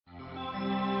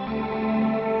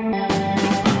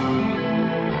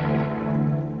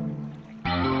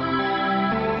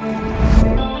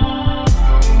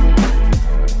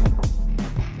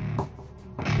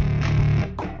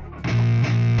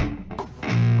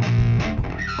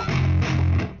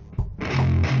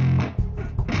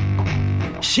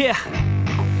Yeah,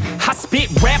 I spit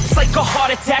raps like a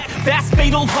heart attack, fast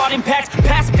fatal heart impact,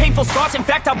 past painful scars. In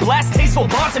fact, I blast tasteful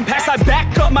bars and packs. I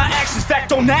back up my actions, fact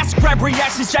don't ask, grab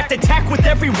reactions, jacked attack with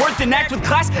every word, then act with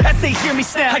class as they hear me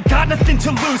snap. I got nothing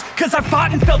to lose, cause I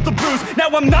fought and felt the bruise. Now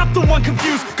I'm not the one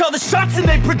confused, call the shots and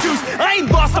they produce. I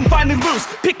ain't lost, I'm finally loose,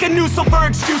 pick a new silver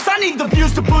excuse. I need the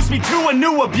views to boost me to a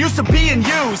new abuse of being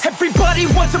used. Everybody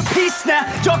wants a piece now,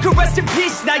 y'all can rest in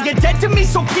peace now. You're dead to me,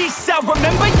 so peace out,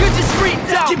 remember you're just freaked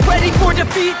out. Get ready for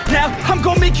defeat now, I'm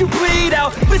gonna make you bleed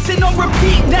out. Listen on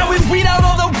repeat now and weed out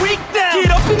all the weak now.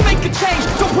 Get up and make a change,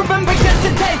 don't remember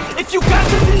yesterday. If you got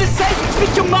something to say,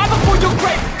 speak your mind before your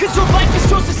grave, cause your life is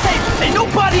yours to save. Ain't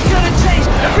nobody gonna change,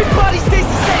 everybody stays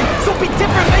the same. So be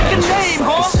different, make a name,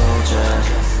 huh?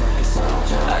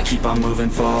 I keep on moving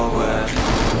forward,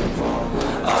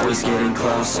 always getting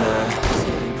closer,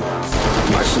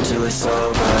 march until it's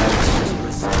over.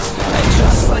 And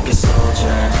just like a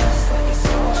soldier,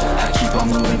 I keep on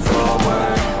moving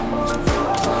forward,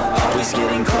 always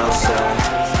getting closer,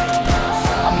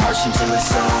 I'm marching till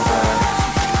it's over.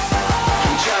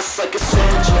 And just like a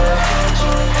soldier,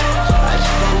 I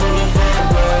keep on moving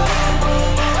forward,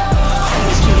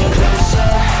 always getting closer,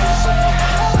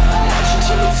 I'm marching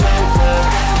till it's over.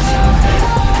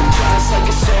 And just like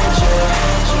a soldier,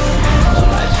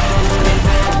 I keep on moving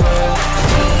forward,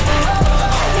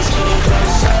 always getting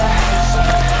closer,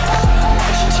 I'm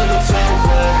marching till it's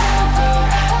over.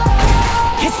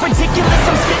 It's ridiculous,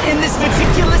 I'm spitting this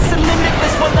meticulous and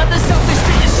limitless, while others out there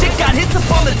spitting shit got hits up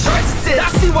on the charts. I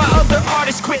see why other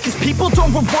artists quit, cause people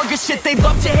don't reward good shit. They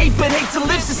love to hate but hate to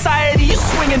live, society is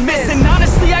swing and miss. And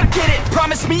honestly I get it,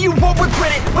 promise me you won't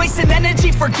regret it. Wasting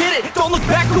energy, forget it, don't look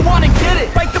back, go on and get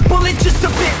it. Bite the bullet just a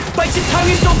bit, bite your tongue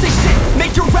and don't say shit.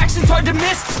 Make your actions hard to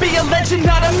miss, be a legend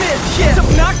not a myth. Yeah, it's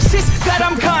obnoxious that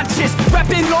I'm conscious,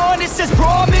 rapping honest as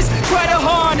promise. Try to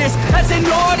harness, as an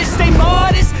artist, stay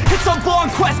modest. It's a long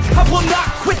quest, I will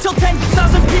not quit till 10,000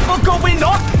 people going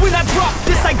off when I drop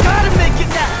this. I gotta make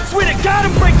it now, swear to God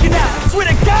I'm breaking out, swear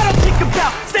to God I'll think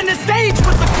about stand the stage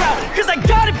with the crowd, cause I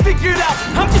got it figured out.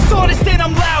 I'm just honest and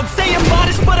I'm loud, saying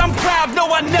modest but I'm proud. No,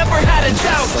 I never had a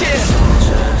doubt, yeah.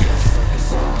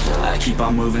 I keep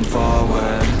on moving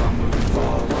forward,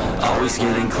 always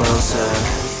getting closer,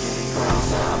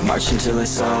 I'm marching till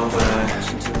it's over.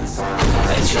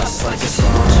 And just like a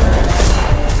soldier,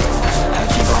 I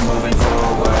keep on moving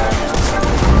forward,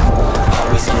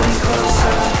 always getting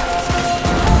closer,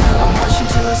 I'm marching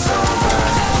till it's over.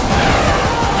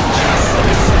 Just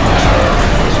like a